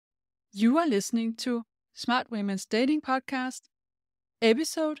You are listening to Smart Women's Dating Podcast,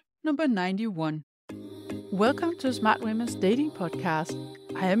 episode number 91. Welcome to Smart Women's Dating Podcast.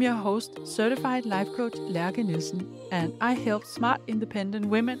 I am your host, certified life coach Lærke Nielsen, and I help smart, independent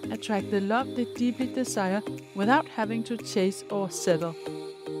women attract the love they deeply desire without having to chase or settle.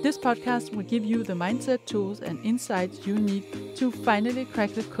 This podcast will give you the mindset tools and insights you need to finally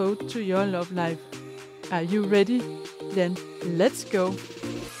crack the code to your love life. Are you ready? Then let's go.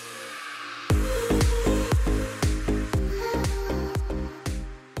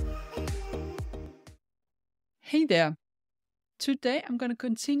 Hey there. Today I'm going to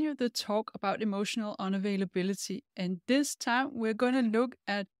continue the talk about emotional unavailability, and this time we're going to look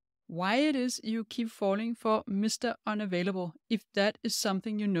at why it is you keep falling for Mr. Unavailable, if that is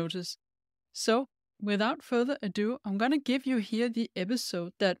something you notice. So, without further ado, I'm going to give you here the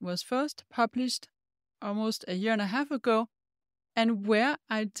episode that was first published almost a year and a half ago, and where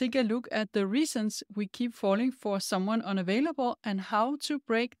I take a look at the reasons we keep falling for someone unavailable and how to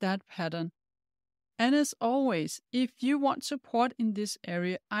break that pattern. And as always, if you want support in this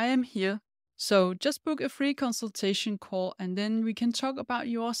area, I am here. So just book a free consultation call and then we can talk about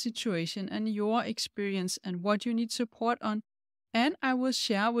your situation and your experience and what you need support on. And I will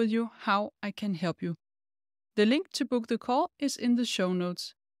share with you how I can help you. The link to book the call is in the show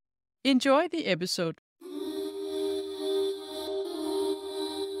notes. Enjoy the episode.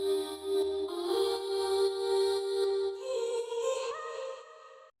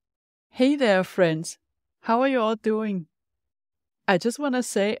 Hey there, friends. How are you all doing? I just want to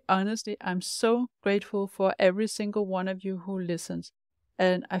say, honestly, I'm so grateful for every single one of you who listens.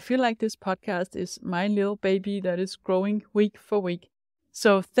 And I feel like this podcast is my little baby that is growing week for week.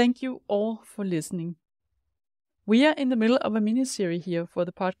 So thank you all for listening. We are in the middle of a mini-series here for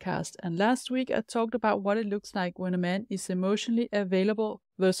the podcast. And last week I talked about what it looks like when a man is emotionally available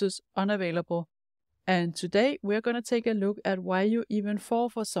versus unavailable. And today we're going to take a look at why you even fall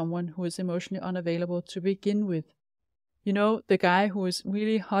for someone who is emotionally unavailable to begin with. You know, the guy who is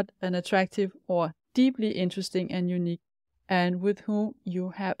really hot and attractive or deeply interesting and unique, and with whom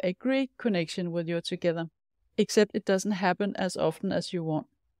you have a great connection when you're together, except it doesn't happen as often as you want.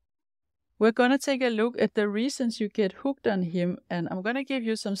 We're going to take a look at the reasons you get hooked on him, and I'm going to give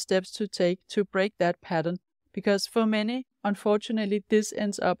you some steps to take to break that pattern. Because for many, unfortunately, this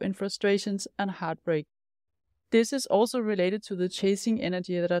ends up in frustrations and heartbreak. This is also related to the chasing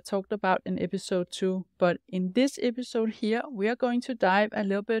energy that I talked about in episode 2. But in this episode here, we are going to dive a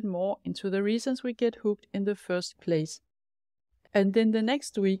little bit more into the reasons we get hooked in the first place. And then the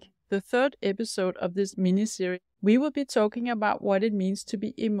next week, the third episode of this mini-series, we will be talking about what it means to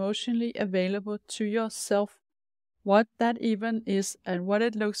be emotionally available to yourself. What that even is and what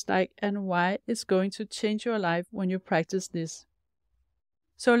it looks like and why it's going to change your life when you practice this.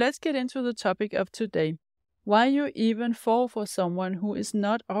 So let's get into the topic of today. Why you even fall for someone who is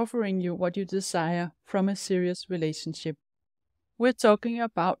not offering you what you desire from a serious relationship. We're talking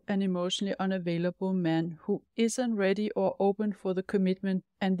about an emotionally unavailable man who isn't ready or open for the commitment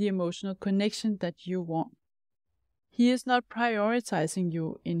and the emotional connection that you want. He is not prioritizing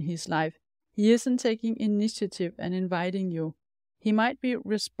you in his life. He isn't taking initiative and inviting you. He might be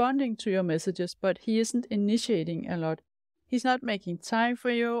responding to your messages, but he isn't initiating a lot. He's not making time for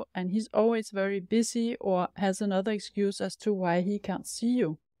you, and he's always very busy or has another excuse as to why he can't see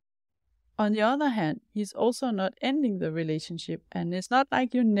you. On the other hand, he's also not ending the relationship, and it's not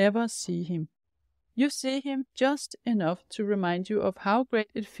like you never see him. You see him just enough to remind you of how great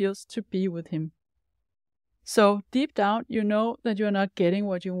it feels to be with him. So deep down, you know that you're not getting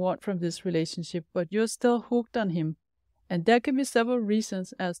what you want from this relationship, but you're still hooked on him. And there can be several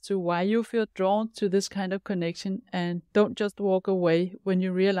reasons as to why you feel drawn to this kind of connection and don't just walk away when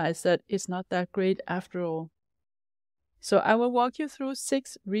you realize that it's not that great after all. So I will walk you through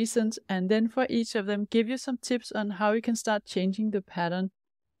 6 reasons and then for each of them give you some tips on how you can start changing the pattern.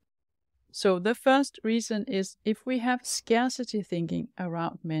 So the first reason is if we have scarcity thinking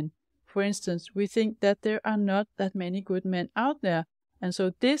around men. For instance, we think that there are not that many good men out there, and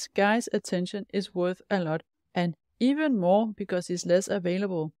so this guy's attention is worth a lot, and even more because he's less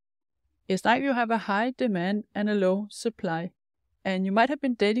available. It's like you have a high demand and a low supply, and you might have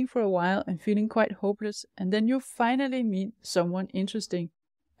been dating for a while and feeling quite hopeless, and then you finally meet someone interesting,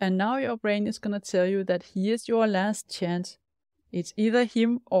 and now your brain is going to tell you that he is your last chance. It's either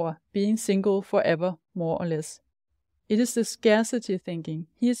him or being single forever, more or less. It is the scarcity thinking.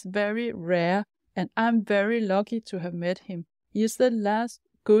 He is very rare, and I'm very lucky to have met him. He is the last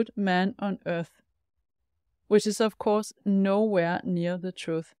good man on earth. Which is of course nowhere near the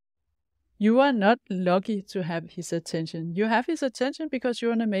truth. You are not lucky to have his attention. You have his attention because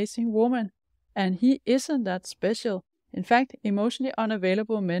you're an amazing woman, and he isn't that special. In fact, emotionally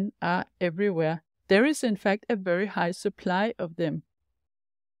unavailable men are everywhere. There is, in fact, a very high supply of them.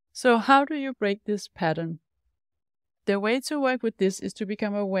 So how do you break this pattern? The way to work with this is to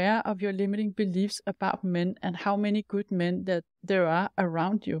become aware of your limiting beliefs about men and how many good men that there are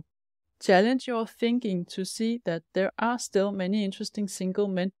around you. Challenge your thinking to see that there are still many interesting single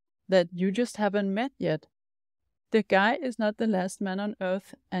men that you just haven't met yet. The guy is not the last man on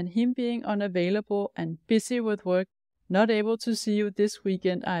earth, and him being unavailable and busy with work, not able to see you this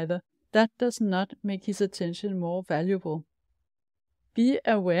weekend either, that does not make his attention more valuable. Be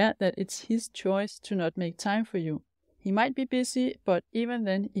aware that it's his choice to not make time for you. He might be busy, but even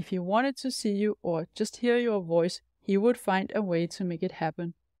then, if he wanted to see you or just hear your voice, he would find a way to make it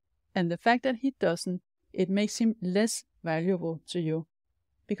happen. And the fact that he doesn't, it makes him less valuable to you.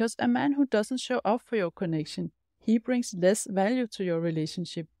 Because a man who doesn't show up for your connection, he brings less value to your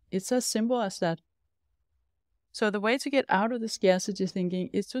relationship. It's as simple as that. So the way to get out of the scarcity thinking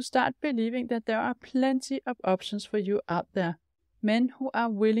is to start believing that there are plenty of options for you out there. Men who are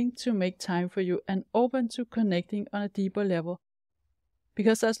willing to make time for you and open to connecting on a deeper level.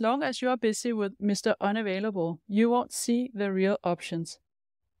 Because as long as you are busy with Mr. Unavailable, you won't see the real options.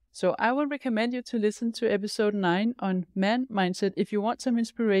 So I would recommend you to listen to episode 9 on man mindset if you want some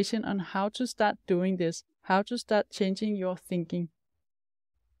inspiration on how to start doing this, how to start changing your thinking.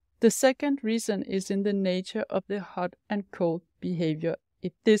 The second reason is in the nature of the hot and cold behavior.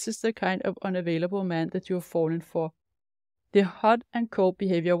 If this is the kind of unavailable man that you're falling for. The hot and cold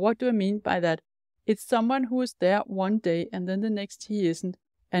behavior, what do I mean by that? It's someone who is there one day and then the next he isn't,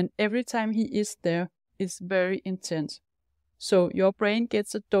 and every time he is there, it's very intense. So your brain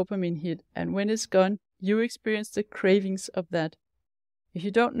gets a dopamine hit, and when it's gone, you experience the cravings of that. If you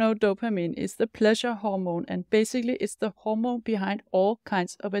don't know, dopamine is the pleasure hormone, and basically it's the hormone behind all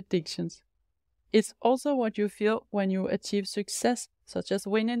kinds of addictions. It's also what you feel when you achieve success, such as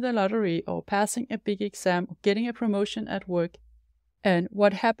winning the lottery or passing a big exam or getting a promotion at work. And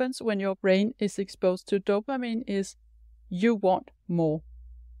what happens when your brain is exposed to dopamine is you want more.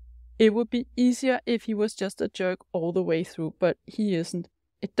 It would be easier if he was just a jerk all the way through, but he isn't.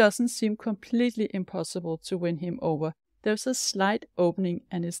 It doesn't seem completely impossible to win him over. There's a slight opening,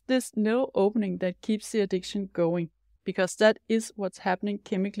 and it's this little opening that keeps the addiction going, because that is what's happening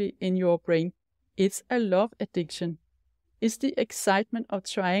chemically in your brain. It's a love addiction. It's the excitement of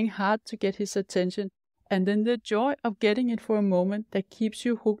trying hard to get his attention, and then the joy of getting it for a moment that keeps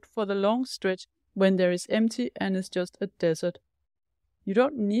you hooked for the long stretch when there is empty and it's just a desert. You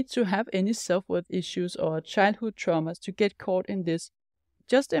don't need to have any self-worth issues or childhood traumas to get caught in this.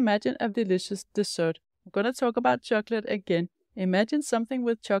 Just imagine a delicious dessert. I'm going to talk about chocolate again. Imagine something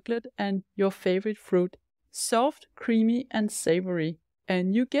with chocolate and your favorite fruit. Soft, creamy, and savory.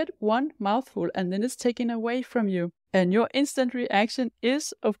 And you get one mouthful and then it's taken away from you. And your instant reaction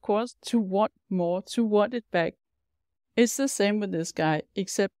is, of course, to want more, to want it back. It's the same with this guy,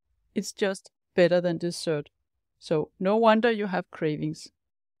 except it's just better than dessert. So no wonder you have cravings.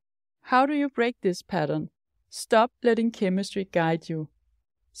 How do you break this pattern? Stop letting chemistry guide you.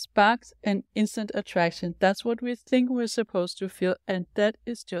 Sparks and instant attraction, that's what we think we're supposed to feel, and that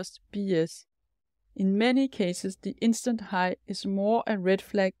is just BS. In many cases, the instant high is more a red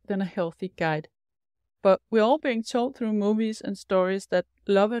flag than a healthy guide. But we're all being told through movies and stories that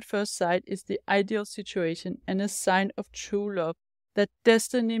love at first sight is the ideal situation and a sign of true love, that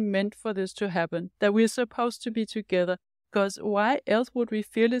destiny meant for this to happen, that we're supposed to be together, because why else would we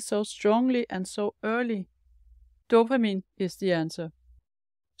feel it so strongly and so early? Dopamine is the answer.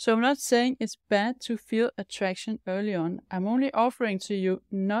 So I'm not saying it's bad to feel attraction early on. I'm only offering to you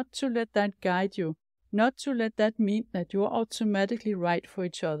not to let that guide you, not to let that mean that you're automatically right for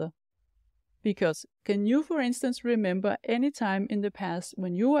each other. Because can you, for instance, remember any time in the past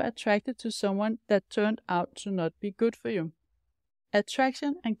when you were attracted to someone that turned out to not be good for you?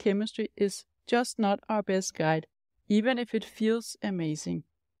 Attraction and chemistry is just not our best guide, even if it feels amazing.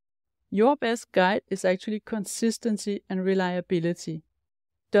 Your best guide is actually consistency and reliability.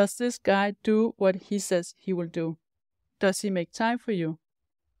 Does this guy do what he says he will do? Does he make time for you?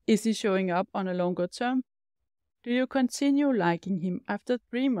 Is he showing up on a longer term? Do you continue liking him after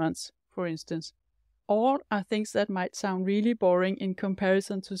 3 months, for instance? All are things that might sound really boring in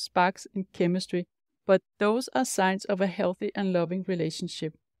comparison to sparks in chemistry, but those are signs of a healthy and loving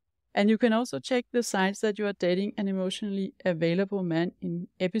relationship. And you can also check the signs that you are dating an emotionally available man in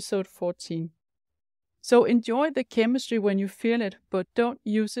episode 14. So enjoy the chemistry when you feel it, but don't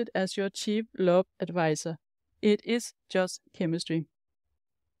use it as your chief love advisor. It is just chemistry.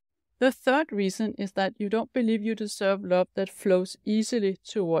 The third reason is that you don't believe you deserve love that flows easily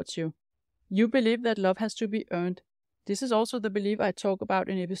towards you. You believe that love has to be earned. This is also the belief I talk about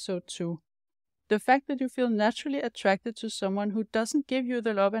in episode 2. The fact that you feel naturally attracted to someone who doesn't give you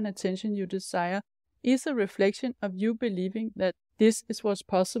the love and attention you desire is a reflection of you believing that this is what's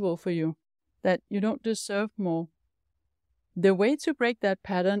possible for you, that you don't deserve more. The way to break that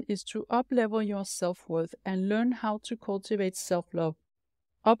pattern is to up-level your self-worth and learn how to cultivate self-love.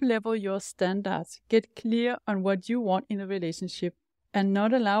 Up-level your standards, get clear on what you want in a relationship, and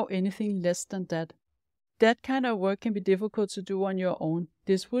not allow anything less than that. That kind of work can be difficult to do on your own.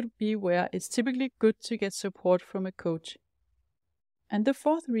 This would be where it's typically good to get support from a coach. And the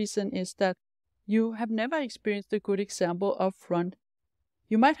fourth reason is that you have never experienced a good example up front.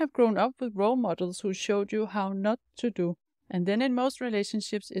 You might have grown up with role models who showed you how not to do, and then in most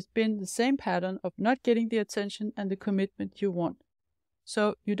relationships it's been the same pattern of not getting the attention and the commitment you want.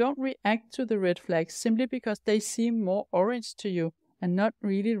 So you don't react to the red flags simply because they seem more orange to you and not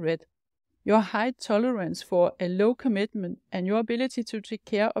really red. Your high tolerance for a low commitment and your ability to take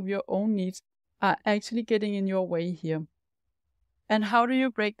care of your own needs are actually getting in your way here. And how do you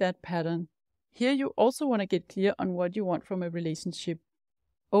break that pattern? Here you also want to get clear on what you want from a relationship.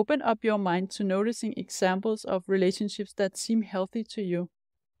 Open up your mind to noticing examples of relationships that seem healthy to you.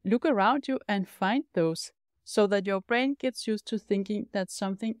 Look around you and find those, so that your brain gets used to thinking that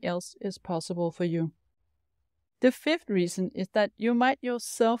something else is possible for you. The fifth reason is that you might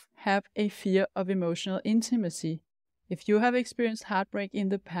yourself have a fear of emotional intimacy. If you have experienced heartbreak in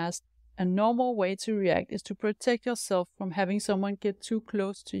the past, a normal way to react is to protect yourself from having someone get too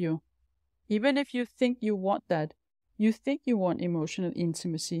close to you. Even if you think you want that, you think you want emotional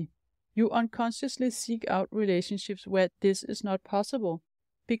intimacy, you unconsciously seek out relationships where this is not possible,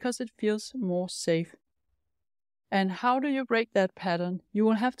 because it feels more safe. And how do you break that pattern? You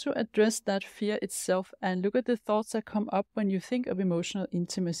will have to address that fear itself and look at the thoughts that come up when you think of emotional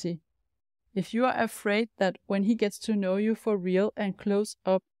intimacy. If you are afraid that when he gets to know you for real and close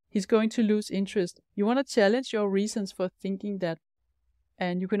up, he's going to lose interest, you want to challenge your reasons for thinking that.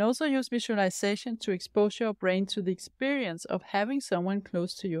 And you can also use visualization to expose your brain to the experience of having someone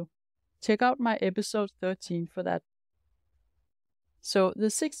close to you. Check out my episode 13 for that. So the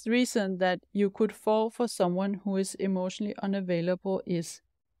sixth reason that you could fall for someone who is emotionally unavailable is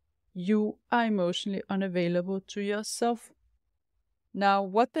you are emotionally unavailable to yourself. Now,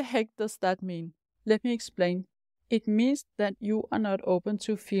 what the heck does that mean? Let me explain. It means that you are not open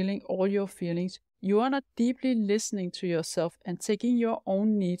to feeling all your feelings. You are not deeply listening to yourself and taking your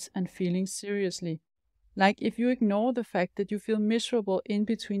own needs and feelings seriously. Like if you ignore the fact that you feel miserable in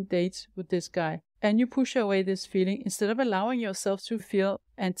between dates with this guy, and you push away this feeling instead of allowing yourself to feel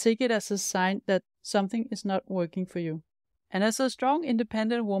and take it as a sign that something is not working for you. And as a strong,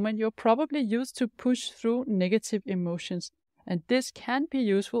 independent woman, you're probably used to push through negative emotions, and this can be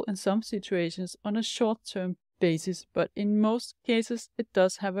useful in some situations on a short-term basis, but in most cases it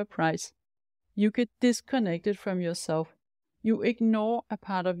does have a price. You get disconnected from yourself. You ignore a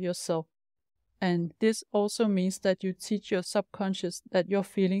part of yourself. And this also means that you teach your subconscious that your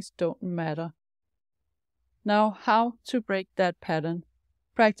feelings don't matter. Now, how to break that pattern?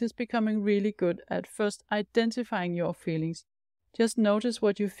 Practice becoming really good at first identifying your feelings. Just notice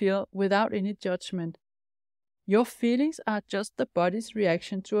what you feel without any judgment. Your feelings are just the body's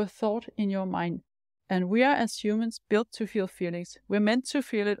reaction to a thought in your mind. And we are as humans built to feel feelings. We're meant to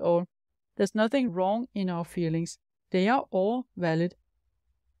feel it all. There's nothing wrong in our feelings. They are all valid.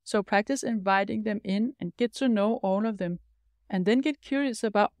 So practice inviting them in and get to know all of them. And then get curious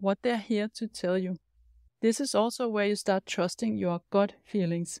about what they're here to tell you. This is also where you start trusting your gut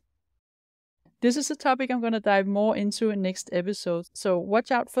feelings. This is a topic I'm going to dive more into in next episode, so watch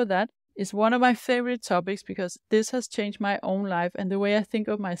out for that. It's one of my favorite topics because this has changed my own life and the way I think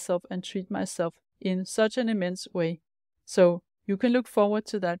of myself and treat myself in such an immense way. So you can look forward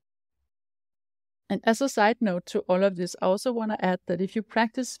to that. And as a side note to all of this, I also want to add that if you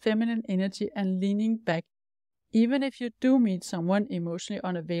practice feminine energy and leaning back, even if you do meet someone emotionally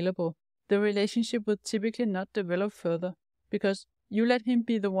unavailable, the relationship will typically not develop further because you let him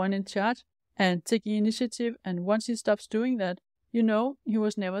be the one in charge and taking initiative, and once he stops doing that, you know he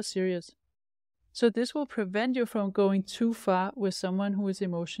was never serious. So this will prevent you from going too far with someone who is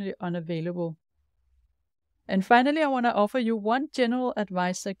emotionally unavailable. And finally, I want to offer you one general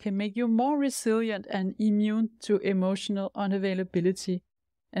advice that can make you more resilient and immune to emotional unavailability,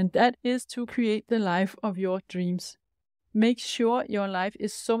 and that is to create the life of your dreams. Make sure your life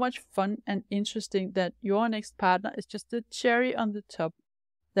is so much fun and interesting that your next partner is just the cherry on the top,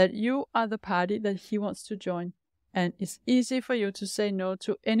 that you are the party that he wants to join, and it's easy for you to say no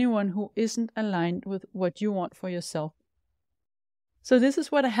to anyone who isn't aligned with what you want for yourself. So this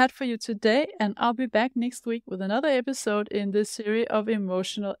is what I had for you today, and I'll be back next week with another episode in this series of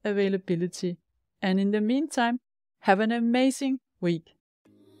emotional availability. And in the meantime, have an amazing week.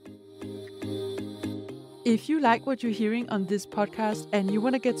 If you like what you're hearing on this podcast and you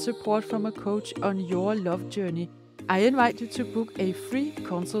want to get support from a coach on your love journey, I invite you to book a free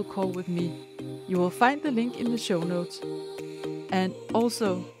consult call with me. You will find the link in the show notes. And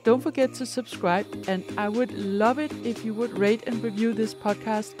also, don't forget to subscribe, and I would love it if you would rate and review this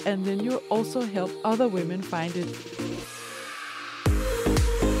podcast, and then you'll also help other women find it.